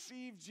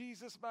receive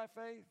Jesus by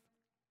faith.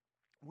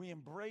 We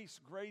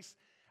embrace grace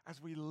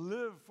as we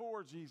live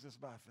for Jesus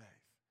by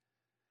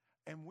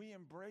faith. And we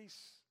embrace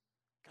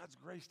God's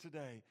grace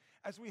today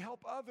as we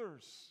help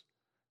others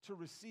to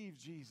receive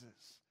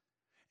Jesus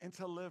and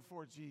to live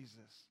for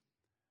Jesus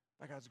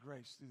by God's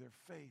grace through their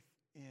faith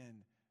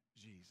in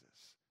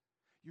Jesus.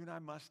 You and I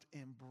must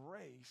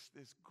embrace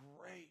this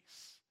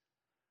grace.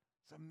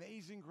 It's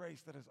amazing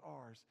grace that is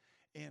ours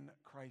in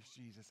Christ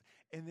Jesus.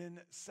 And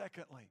then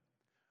secondly,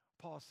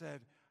 Paul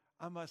said,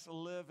 I must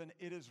live an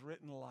it is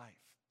written life.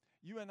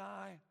 You and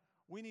I,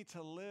 we need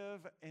to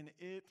live an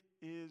it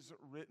is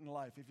written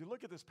life. If you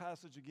look at this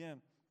passage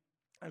again,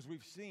 as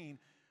we've seen,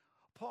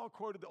 Paul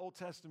quoted the Old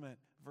Testament,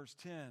 verse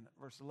 10,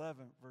 verse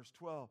 11, verse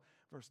 12,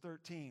 verse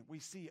 13. We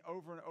see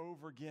over and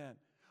over again.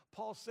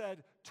 Paul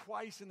said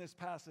twice in this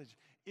passage,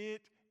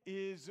 it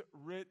is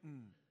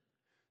written.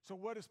 So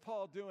what is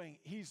Paul doing?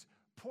 He's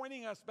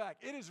pointing us back.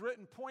 It is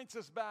written points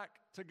us back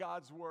to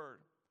God's word.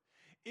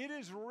 It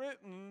is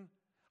written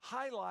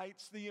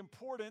highlights the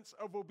importance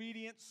of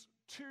obedience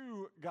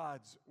to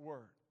God's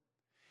word.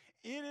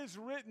 It is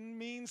written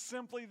means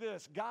simply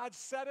this: God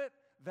said it,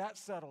 that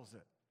settles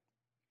it.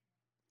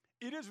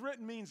 It is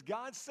written means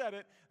God said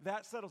it,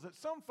 that settles it.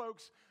 Some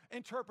folks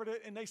interpret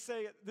it and they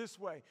say it this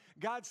way: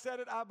 God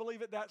said it, I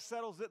believe it, that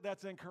settles it.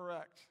 That's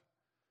incorrect.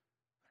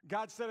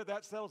 God said it,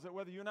 that settles it.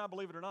 Whether you and I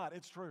believe it or not,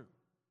 it's true.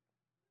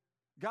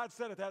 God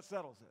said it, that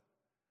settles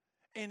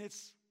it. And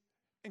it's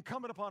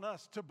incumbent upon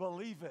us to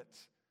believe it,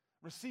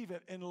 receive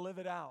it, and live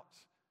it out.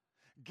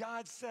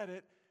 God said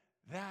it,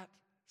 That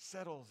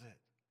settles it.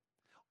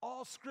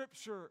 All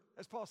Scripture,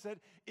 as Paul said,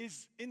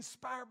 is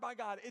inspired by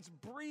God. It's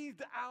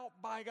breathed out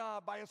by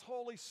God, by His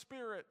Holy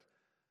Spirit.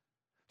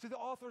 To the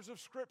authors of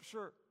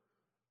Scripture,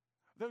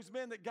 those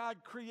men that God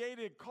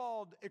created,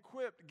 called,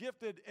 equipped,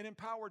 gifted, and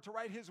empowered to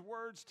write His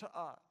words to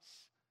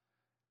us.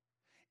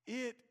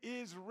 It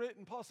is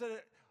written. Paul said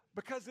it,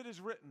 because it is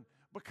written.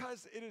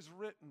 Because it is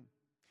written.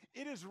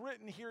 It is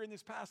written here in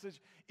this passage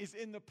is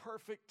in the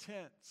perfect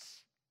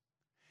tense.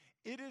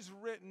 It is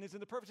written is in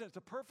the perfect tense.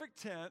 The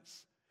perfect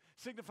tense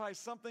signifies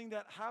something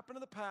that happened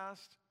in the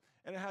past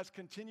and it has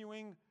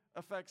continuing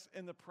effects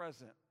in the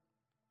present.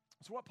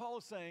 So what Paul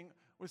is saying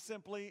was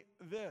simply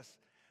this.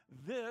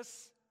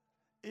 This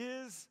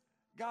is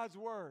God's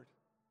word.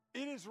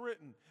 It is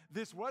written.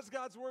 This was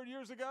God's word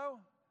years ago.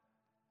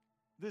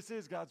 This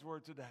is God's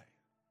word today.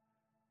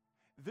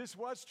 This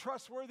was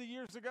trustworthy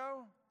years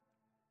ago.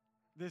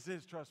 This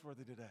is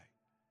trustworthy today.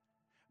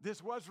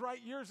 This was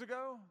right years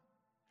ago.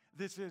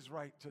 This is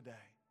right today.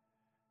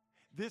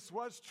 This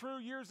was true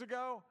years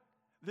ago.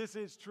 This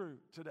is true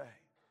today.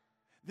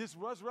 This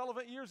was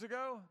relevant years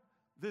ago.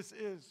 This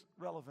is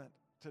relevant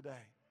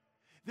today.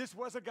 This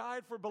was a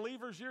guide for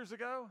believers years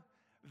ago.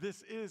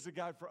 This is a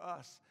guide for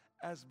us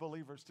as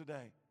believers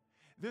today.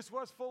 This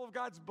was full of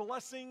God's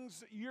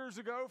blessings years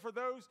ago for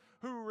those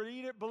who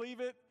read it,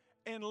 believe it,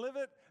 and live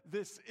it.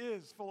 This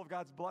is full of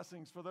God's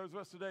blessings for those of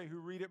us today who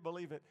read it,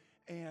 believe it,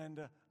 and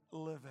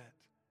live it.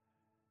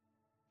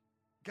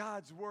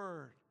 God's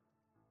word,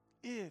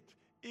 it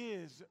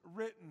is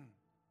written.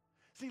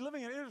 See,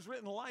 living an it is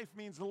written life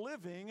means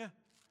living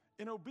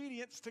in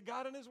obedience to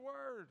God and His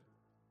word.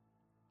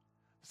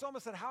 The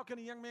psalmist said, how can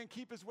a young man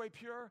keep his way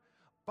pure?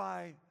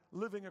 By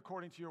living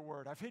according to your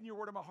word. I've hidden your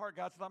word in my heart,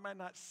 God, so that I might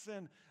not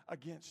sin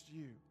against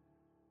you.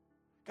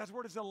 God's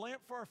word is a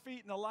lamp for our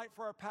feet and a light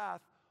for our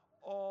path,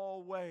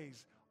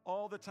 always,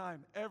 all the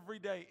time, every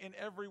day, in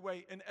every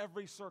way, in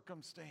every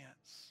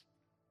circumstance.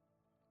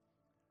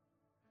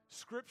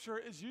 Scripture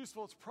is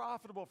useful, it's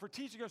profitable for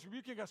teaching us,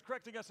 rebuking us,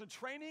 correcting us, and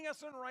training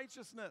us in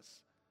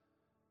righteousness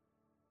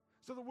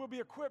so that we'll be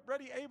equipped,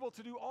 ready, able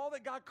to do all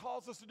that God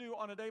calls us to do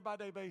on a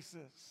day-by-day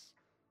basis.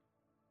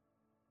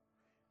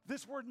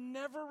 This word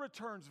never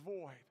returns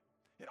void.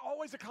 It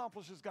always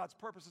accomplishes God's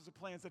purposes and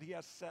plans that He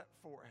has set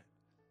for it.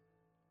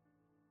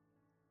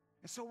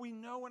 And so we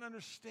know and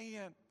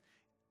understand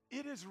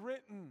it is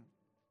written.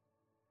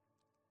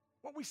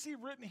 What we see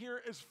written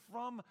here is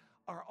from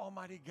our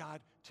Almighty God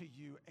to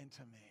you and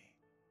to me.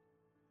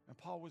 And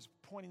Paul was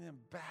pointing them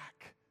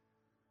back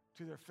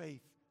to their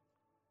faith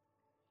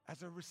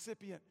as a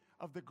recipient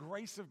of the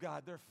grace of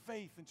God, their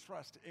faith and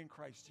trust in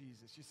Christ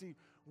Jesus. You see,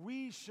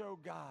 we show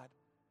God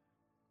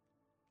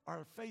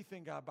our faith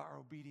in God by our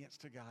obedience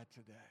to God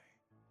today.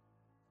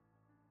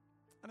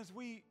 And as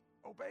we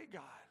obey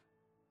God,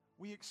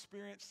 we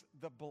experience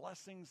the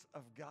blessings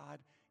of God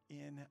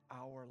in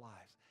our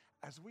lives.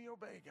 As we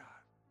obey God,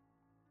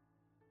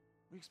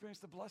 we experience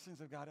the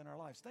blessings of God in our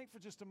lives. Think for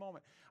just a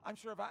moment. I'm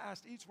sure if I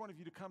asked each one of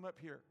you to come up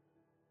here,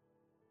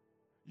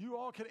 you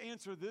all could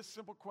answer this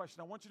simple question.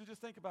 I want you to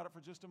just think about it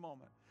for just a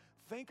moment.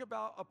 Think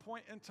about a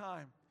point in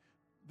time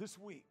this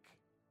week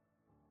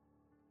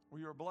where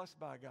you were blessed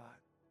by God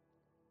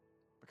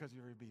because of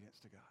your obedience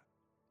to God.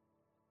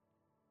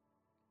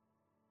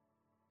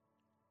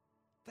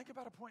 Think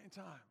about a point in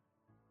time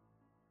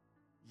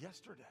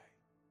yesterday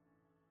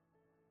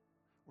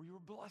where you were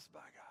blessed by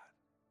God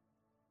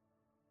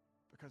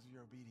because of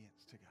your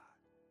obedience to God.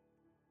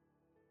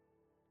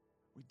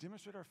 We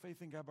demonstrate our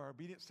faith in God by our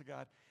obedience to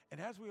God,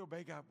 and as we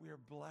obey God, we are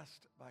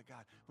blessed by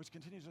God, which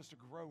continues us to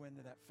grow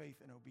into that faith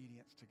and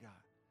obedience to God.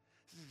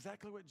 This is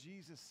exactly what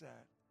Jesus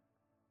said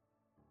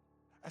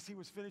as He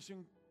was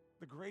finishing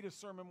the greatest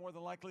sermon more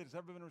than likely that's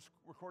ever been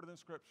recorded in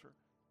Scripture,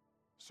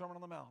 Sermon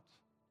on the Mount.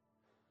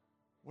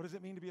 What does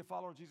it mean to be a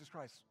follower of Jesus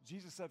Christ?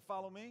 Jesus said,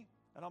 follow me,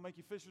 and I'll make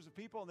you fishers of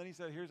people. And then He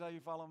said, here's how you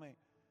follow me,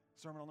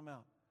 Sermon on the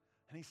Mount.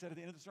 And He said at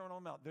the end of the Sermon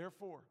on the Mount,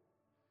 therefore,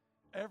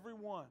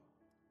 everyone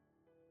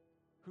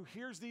who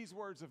hears these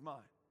words of mine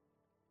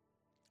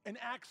and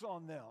acts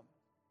on them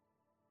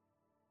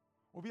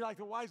will be like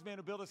the wise man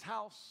who built his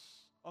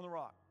house on the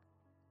rock.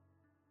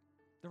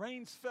 The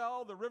rains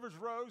fell, the rivers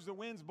rose, the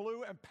winds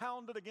blew and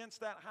pounded against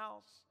that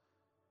house,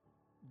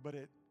 but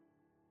it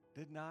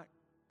did not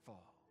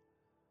fall,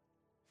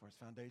 for its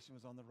foundation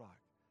was on the rock.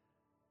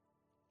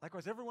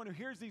 Likewise, everyone who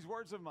hears these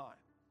words of mine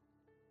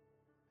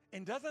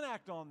and doesn't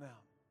act on them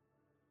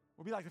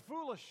will be like the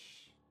foolish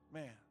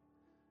man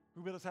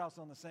who built his house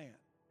on the sand.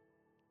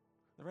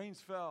 The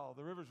rains fell,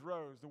 the rivers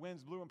rose, the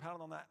winds blew and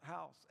pounded on that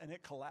house, and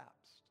it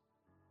collapsed.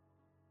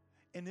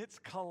 And its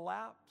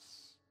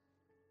collapse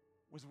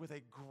was with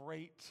a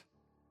great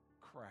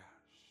crash.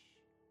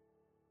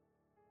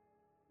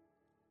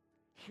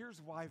 Here's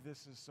why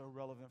this is so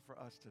relevant for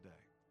us today.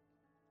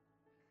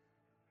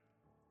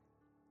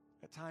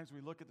 At times we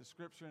look at the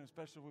Scripture, and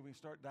especially when we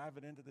start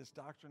diving into this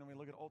doctrine and we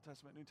look at Old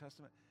Testament, New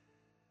Testament,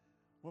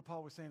 what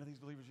Paul was saying to these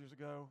believers years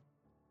ago,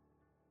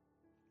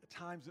 at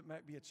times it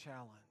might be a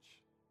challenge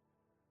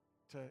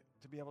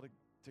to be able to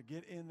to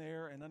get in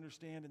there and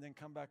understand and then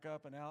come back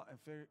up and out and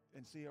figure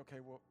and see, okay,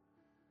 well,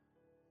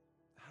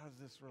 how does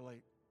this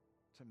relate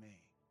to me?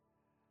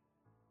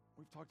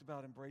 We've talked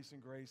about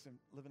embracing grace and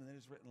living in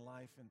His written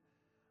life, and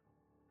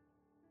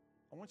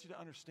I want you to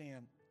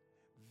understand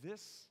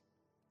this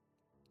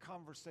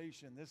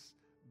conversation, this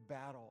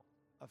battle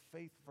of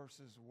faith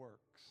versus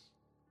works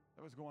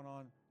that was going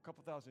on a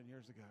couple thousand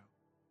years ago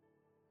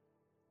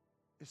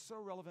is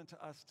so relevant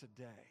to us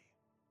today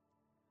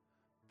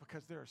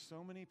because there are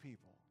so many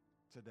people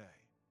today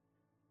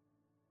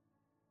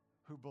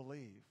who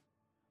believe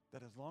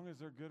that as long as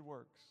their good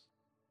works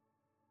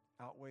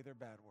outweigh their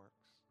bad works,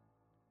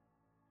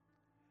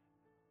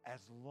 as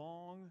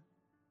long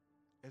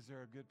as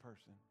they're a good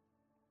person,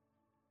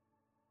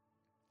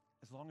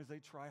 as long as they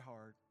try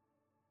hard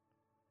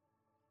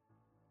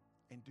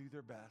and do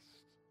their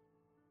best,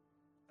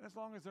 and as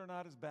long as they're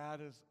not as bad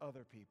as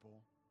other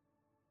people,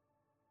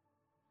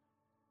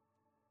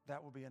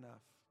 that will be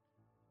enough.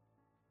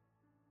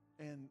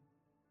 And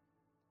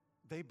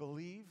they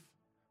believe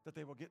that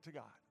they will get to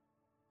God.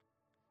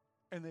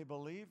 And they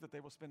believe that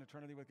they will spend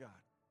eternity with God.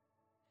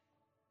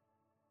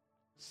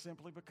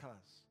 Simply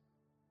because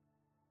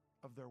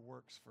of their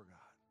works for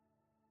God.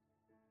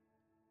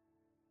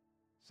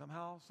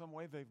 Somehow, some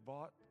way, they've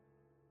bought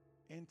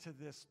into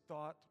this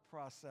thought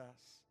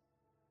process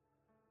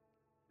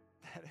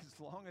that as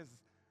long as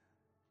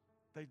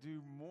they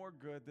do more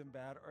good than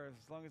bad, or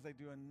as long as they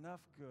do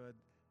enough good,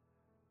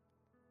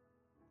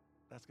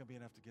 that's going to be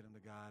enough to get them to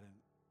God. And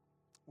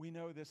we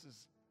know this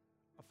is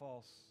a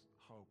false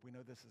hope. We know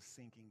this is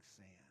sinking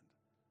sand.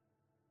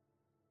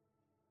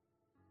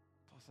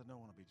 Paul said no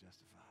one will be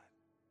justified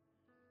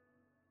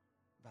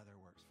by their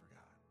works for God.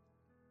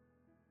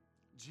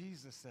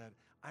 Jesus said,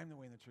 I'm the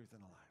way and the truth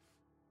and the life.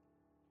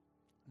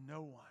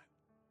 No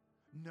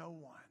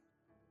one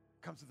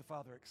comes to the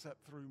Father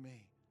except through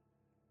me.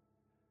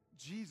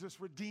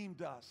 Jesus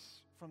redeemed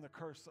us from the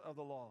curse of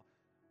the law.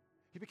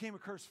 He became a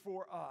curse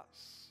for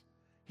us.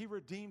 He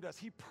redeemed us.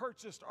 He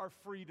purchased our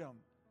freedom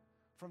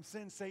from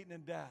sin, Satan,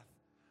 and death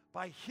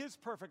by His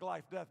perfect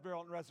life, death,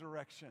 burial, and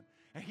resurrection.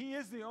 And He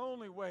is the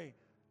only way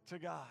to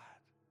God.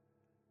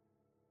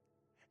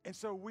 And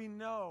so we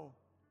know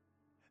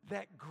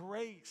that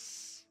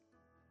grace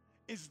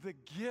is the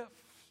gift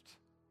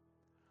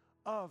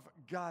of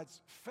God's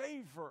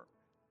favor,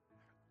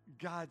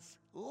 God's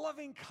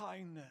loving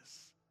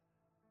kindness,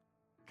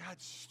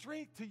 God's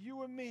strength to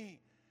you and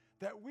me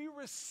that we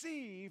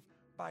receive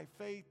by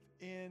faith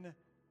in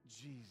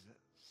Jesus.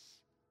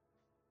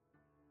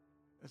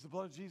 It's the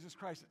blood of Jesus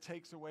Christ that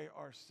takes away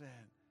our sin.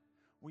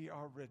 We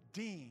are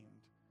redeemed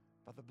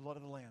by the blood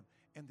of the Lamb.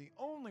 And the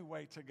only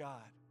way to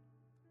God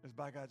is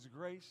by God's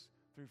grace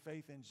through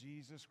faith in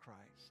Jesus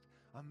Christ.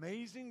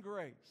 Amazing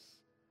grace.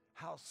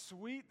 How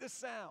sweet the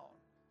sound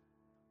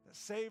that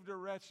saved a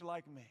wretch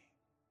like me.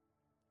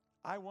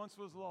 I once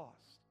was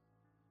lost,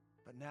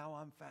 but now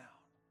I'm found.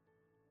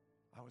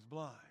 I was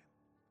blind,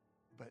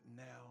 but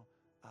now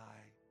I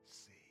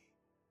see.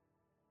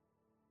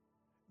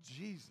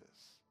 Jesus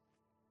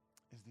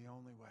is the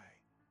only way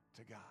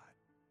to God.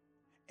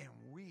 And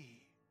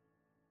we,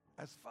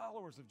 as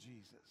followers of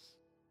Jesus,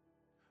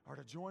 are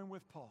to join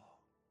with Paul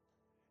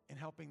in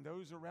helping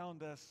those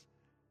around us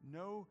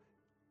know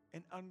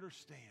and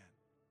understand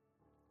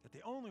that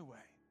the only way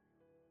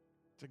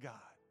to God,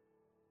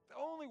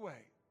 the only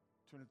way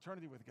to an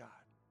eternity with God,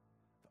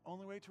 the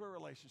only way to a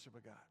relationship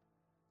with God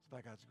is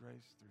by God's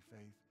grace through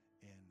faith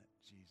in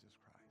Jesus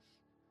Christ.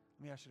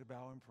 Let me ask you to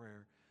bow in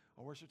prayer.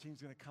 Our worship team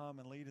is going to come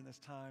and lead in this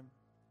time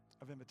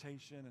of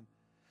invitation. And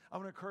I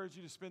want to encourage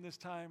you to spend this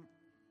time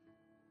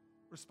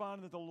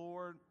responding to the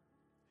Lord.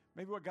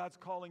 Maybe what God's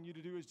calling you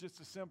to do is just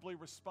to simply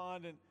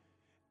respond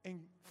and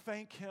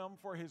thank Him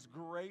for His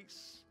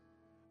grace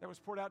that was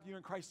poured out to you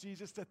in Christ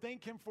Jesus, to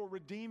thank Him for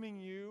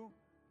redeeming you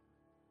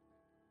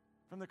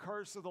from the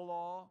curse of the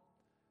law,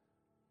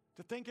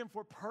 to thank Him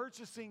for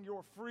purchasing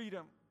your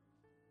freedom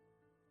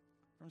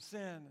from sin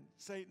and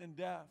Satan and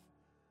death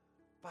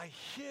by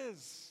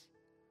His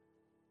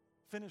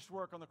finished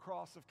work on the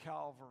cross of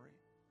Calvary.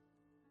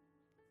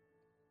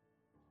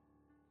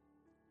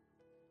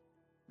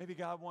 Maybe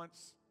God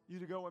wants you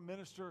to go and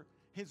minister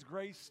His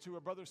grace to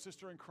a brother or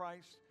sister in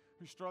Christ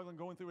who's struggling,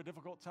 going through a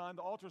difficult time.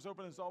 The altar is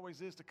open as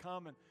always is to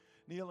come and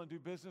kneel and do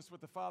business with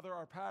the Father.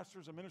 Our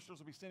pastors and ministers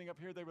will be standing up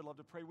here. They would love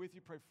to pray with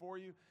you, pray for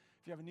you.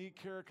 If you have a need,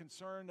 care,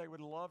 concern, they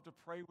would love to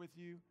pray with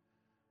you,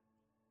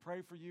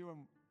 pray for you. And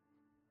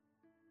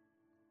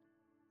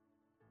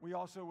we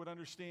also would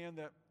understand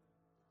that,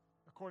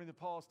 according to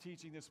Paul's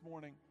teaching this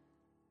morning,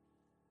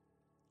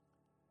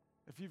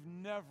 if you've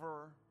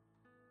never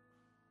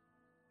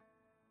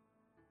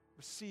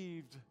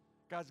received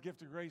God's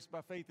gift of grace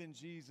by faith in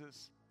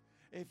Jesus,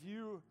 if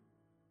you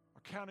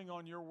are counting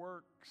on your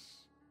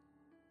works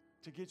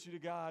to get you to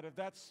God, if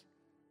that's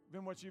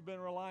been what you've been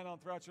relying on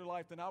throughout your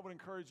life, then I would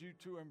encourage you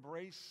to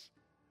embrace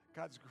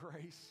God's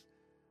grace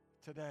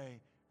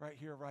today, right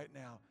here, right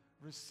now.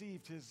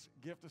 Received His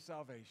gift of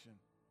salvation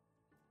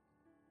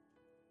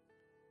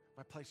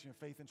by placing your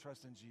faith and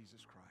trust in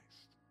Jesus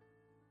Christ.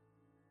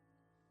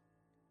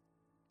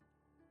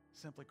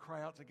 simply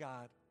cry out to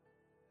God.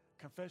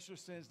 Confess your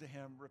sins to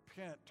Him.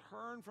 Repent.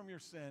 Turn from your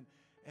sin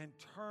and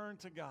turn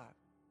to God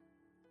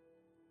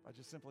by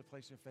just simply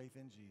placing your faith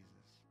in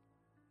Jesus.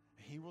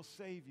 He will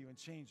save you and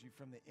change you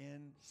from the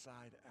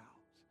inside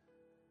out.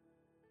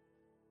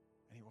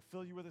 And He will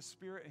fill you with His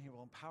Spirit, and He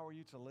will empower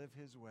you to live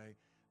His way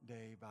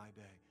day by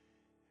day.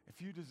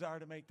 If you desire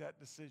to make that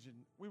decision,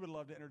 we would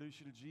love to introduce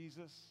you to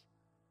Jesus.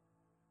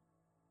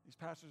 These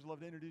pastors love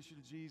to introduce you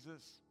to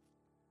Jesus.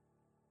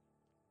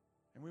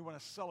 And we want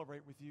to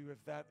celebrate with you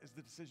if that is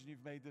the decision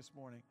you've made this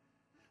morning.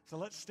 So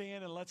let's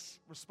stand and let's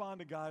respond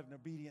to God in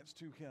obedience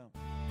to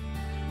Him.